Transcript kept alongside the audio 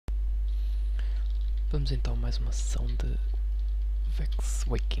Vamos então a mais uma sessão de Vechs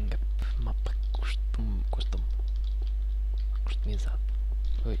Waking Up, mapa customizado.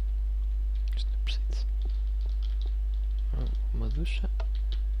 Oi, isto não é preciso. Uma ducha.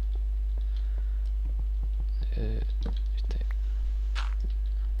 Isto é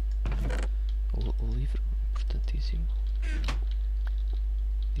o livro, importantíssimo.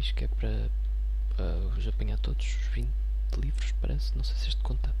 Diz que é para os apanhar todos os 20 livros, parece. Não sei se este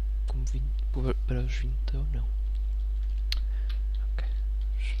conta como 20 para os 20 ou não. Ok,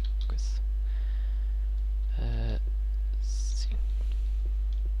 coisa. Sim.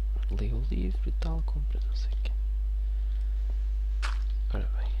 Leio o livro e tal, compra, não sei o quê. Ora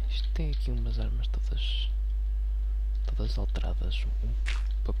bem, isto tem aqui umas armas todas alteradas. Um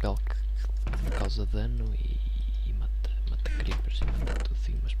papel que causa dano e mata creepers e mata tudo.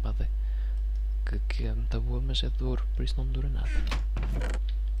 E uma espada que é muito boa, mas é de ouro, por isso não me dura nada.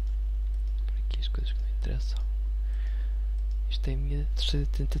 Por aqui as coisas que não interessam. Esta é a minha terceira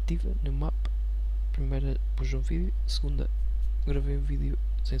tentativa no mapa. Primeira pus um vídeo, segunda gravei um vídeo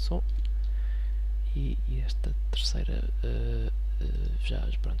sem som e esta terceira já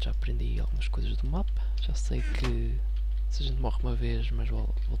aprendi algumas coisas do mapa. Já sei que se a gente morre uma vez, mas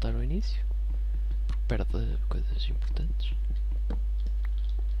voltar ao início, porque perde coisas importantes.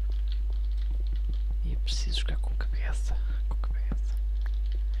 E é preciso jogar com cabeça.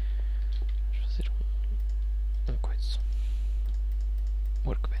 Vamos fazer um coisa.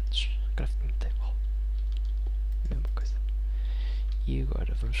 Workbench, crafting table. Mesma coisa. E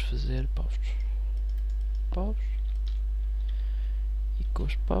agora vamos fazer paus. E com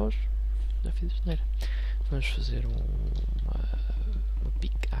os paus, já fiz a geneira. Vamos fazer uma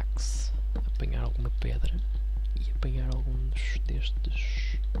pickaxe, apanhar alguma pedra e apanhar alguns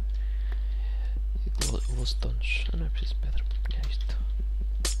destes glowstones. Não é preciso pedra para apanhar isto.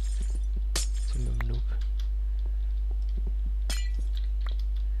 Sou mesmo noob.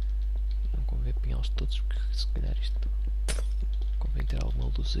 Não convém apanhá-los todos, porque se calhar isto convém ter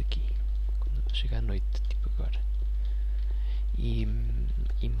alguma luz aqui quando chega à noite, tipo agora. E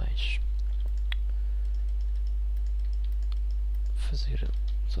mais fazer,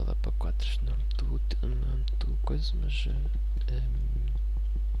 só dá para 4, não é muito coisa, mas o que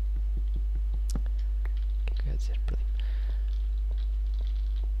é que eu ia dizer? Perdi.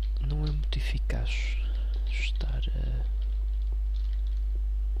 Não é muito eficaz estar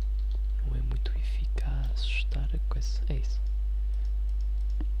a coisa, é isso.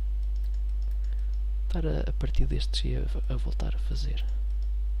 Estar a partir destes e a voltar a fazer.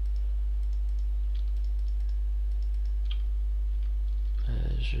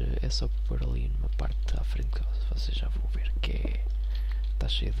 Mas é só pôr ali numa parte à frente que vocês já vão ver que está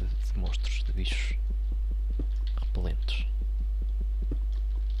cheio de monstros, de bichos repelentes.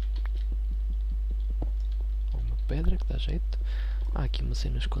 Uma pedra que dá jeito. Há aqui uma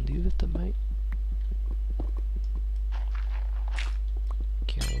cena escondida também,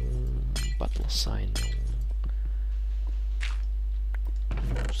 que é um battle sign,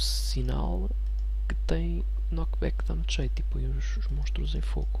 um sinal que tem knockback, dá muito jeito, tipo os monstros em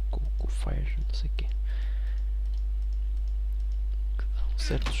fogo com o fire, não sei o quê, que dá um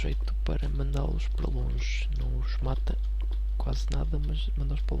certo jeito para mandá-los para longe. Não os mata quase nada, mas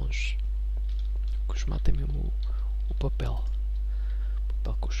manda-os para longe. O que os mata é mesmo o papel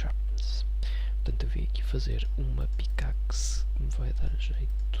com o sharpness. Portanto, eu vim aqui fazer uma pickaxe que me vai dar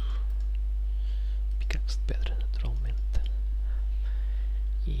jeito. Pickaxe de pedra, naturalmente.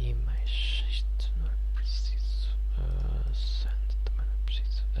 E mais, isto não é preciso. Sand também não é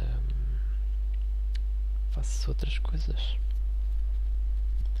preciso. Faço outras coisas.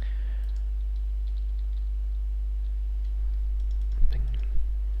 Tenho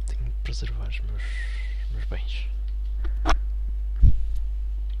de preservar os meus bens.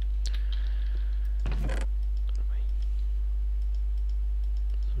 Bem,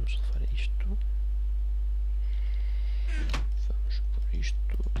 vamos levar isto. Vamos pôr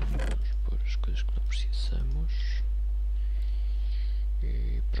isto. Vamos pôr as coisas que não precisamos.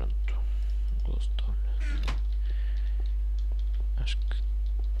 E pronto. Glowstone. Acho que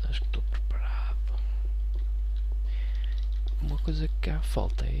estou preparado. Uma coisa que há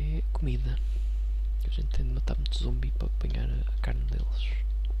falta é comida. A gente tem de matar muito zombi para apanhar a carne deles.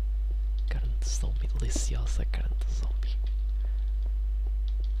 Carne de zombie, deliciosa carne de zombie.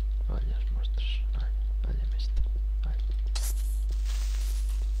 Olha as monstros. Olha-me isto. Olha.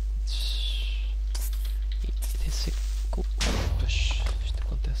 E tem de ser culpado. Pois, isto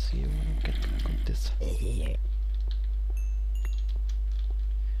acontece e eu não quero que aconteça.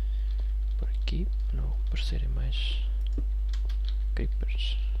 Por aqui, para não aparecerem mais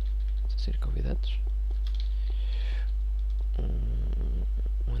creepers sem serem convidados.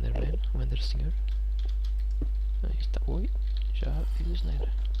 um Enderman, um Ender Senhor. Aí está. Oi, já fiz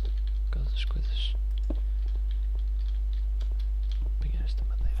asneira. Por causa das coisas. Vou pegar esta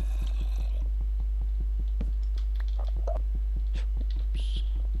madeira. Ups.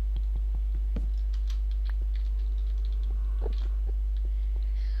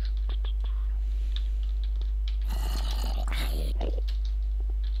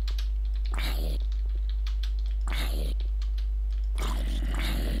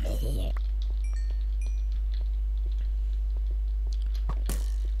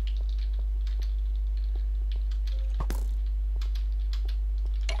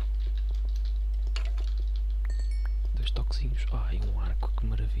 Dois toquezinhos. Ai, um arco, que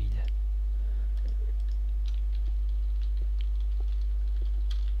maravilha.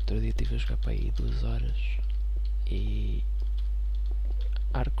 Outro dia estive a jogar para aí 2 horas e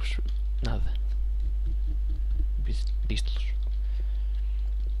arcos, nada. Visto-los.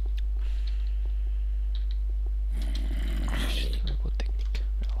 Isto é uma boa técnica.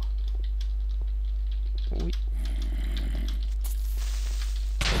 Olha lá. Ui.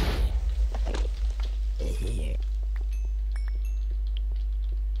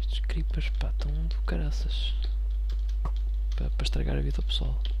 Estes creepers, pá, estão do caraças. Para estragar a vida ao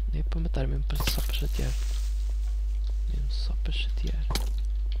pessoal. Nem é para matar, mesmo só para chatear. Mesmo só para chatear.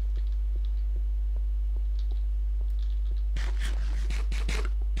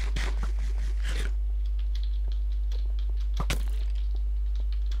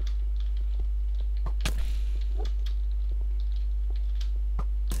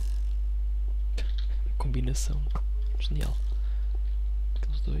 Combinação genial.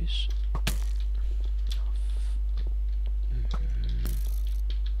 Aqueles dois.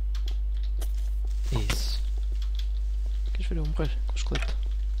 Isso. Queres ver eu morrer com o esqueleto?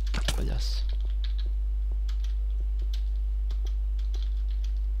 Palhaço.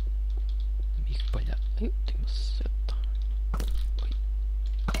 Amigo palhaço. Eu tenho uma seta. Oi.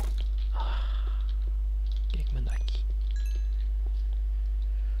 Quem é que manda aqui?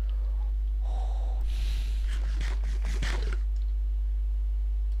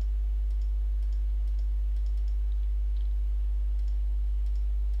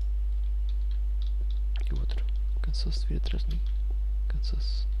 E o outro? Cansou-se de vir atrás de mim?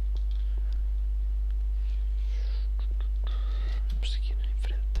 Cansou-se. Vamos seguir em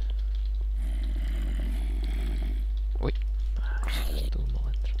frente. Oi. Estou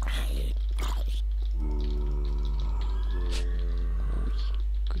malandro. Ui.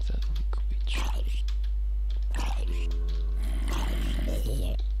 Cuidado ali com o bicho.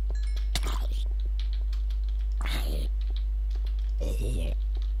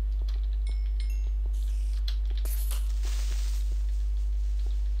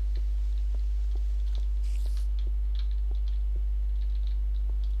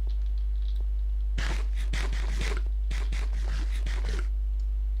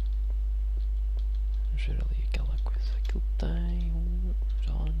 Vamos ver ali aquela coisa. Aquilo tem um...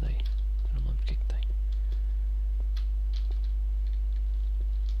 Já lá andei. Não me lembro o que é que tem.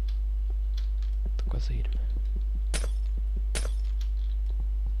 Estou quase a ir-me.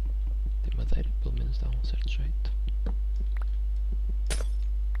 Tem madeira, pelo menos dá um certo jeito.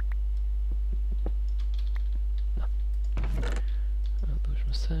 Não. Há 2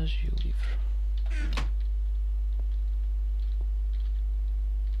 maçãs e o livro.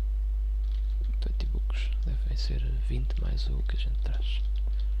 20 books. Devem ser 20 mais o que a gente traz.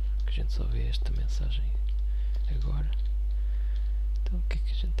 Que a gente só vê esta mensagem agora. Então o que é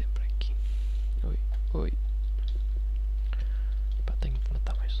que a gente tem por aqui? Oi, oi. Pá, tenho que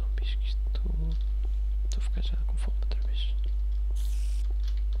matar mais zombies, que isto... Estou a ficar já com fome outra vez.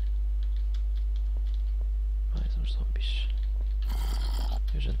 Mais uns zombies.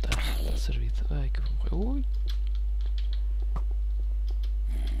 E o jantar está servido. Ai, que eu vou morrer. Ui!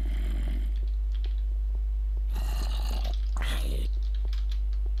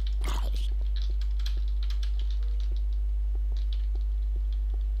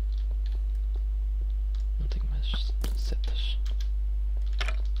 Não tenho mais setas.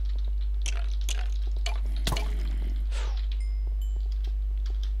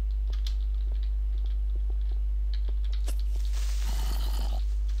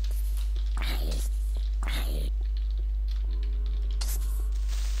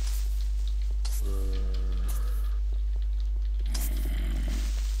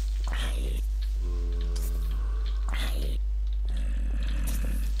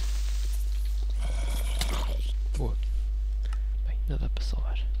 Boa. Bem, ainda dá para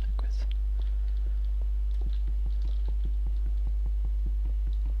salvar a coisa.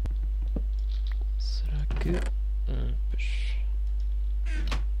 Será que... pois...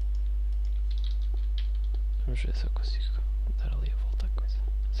 Vamos ver se eu consigo dar ali a volta à coisa.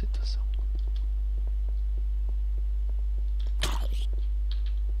 Situação.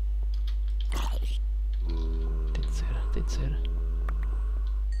 Tem de ser, tem de ser.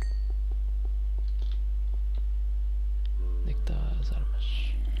 Onde é que está as armas?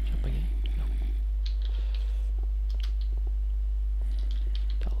 Já apanhei? Não.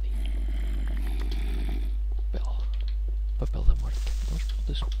 Está ali. Papel. Papel da morte. Vamos por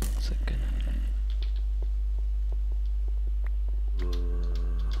das sacana. Onde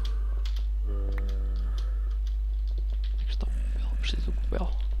é que está o papel? Preciso do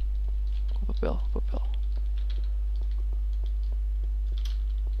papel. Com papel, papel.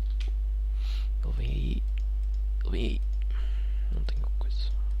 Ele vem aí. Ele vem aí. Não tenho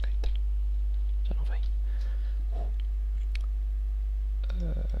coisa. Ok, tá. Já não vem.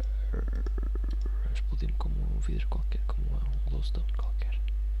 Explodindo como um vidro qualquer, como um glowstone qualquer.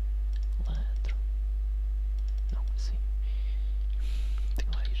 Lá dentro. Não, assim.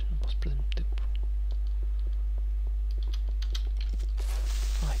 Tenho lá ir, não posso perder muito tempo.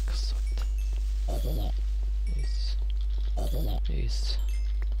 Ai, que sorte. Isso. Isso.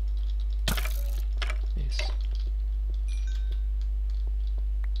 Isso.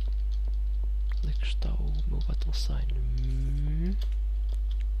 Onde é que está o meu battle sign?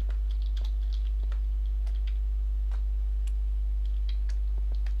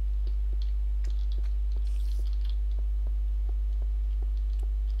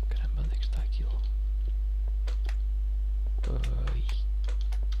 Caramba, onde é que está aquilo? Ai.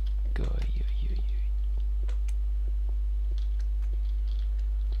 Ai, ai, ai, ai.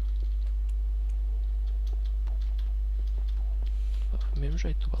 Mesmo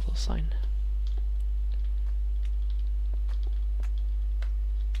jeito, o battle sign.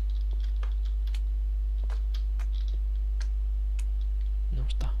 Não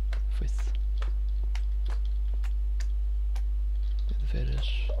está, foi-se. É de veras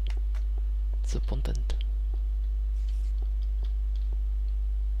desapontante.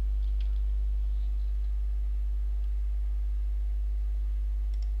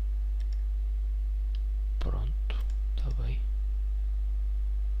 Pronto, está bem.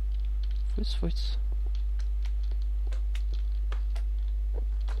 Foi-se, foi-se.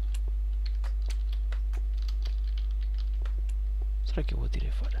 Será que eu o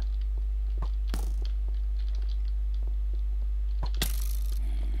atirei fora?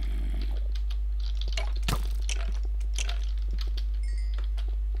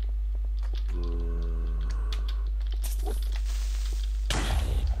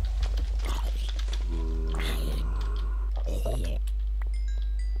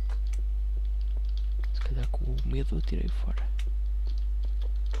 Se calhar com o medo eu atirei fora.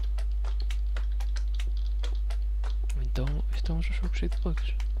 Então, isto é um jogo cheio de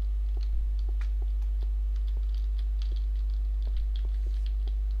bugs.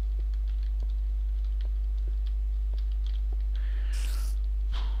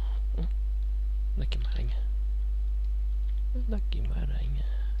 Anda aqui uma aranha. Anda aqui uma aranha.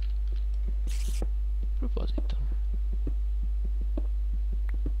 Propósito.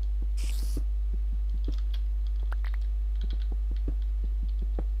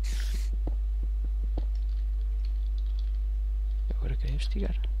 Agora quero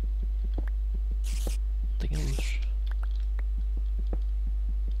investigar. Não tenho luz.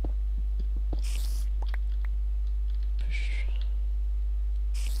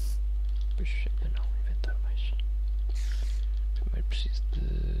 Pois ainda não, inventar mais. Primeiro preciso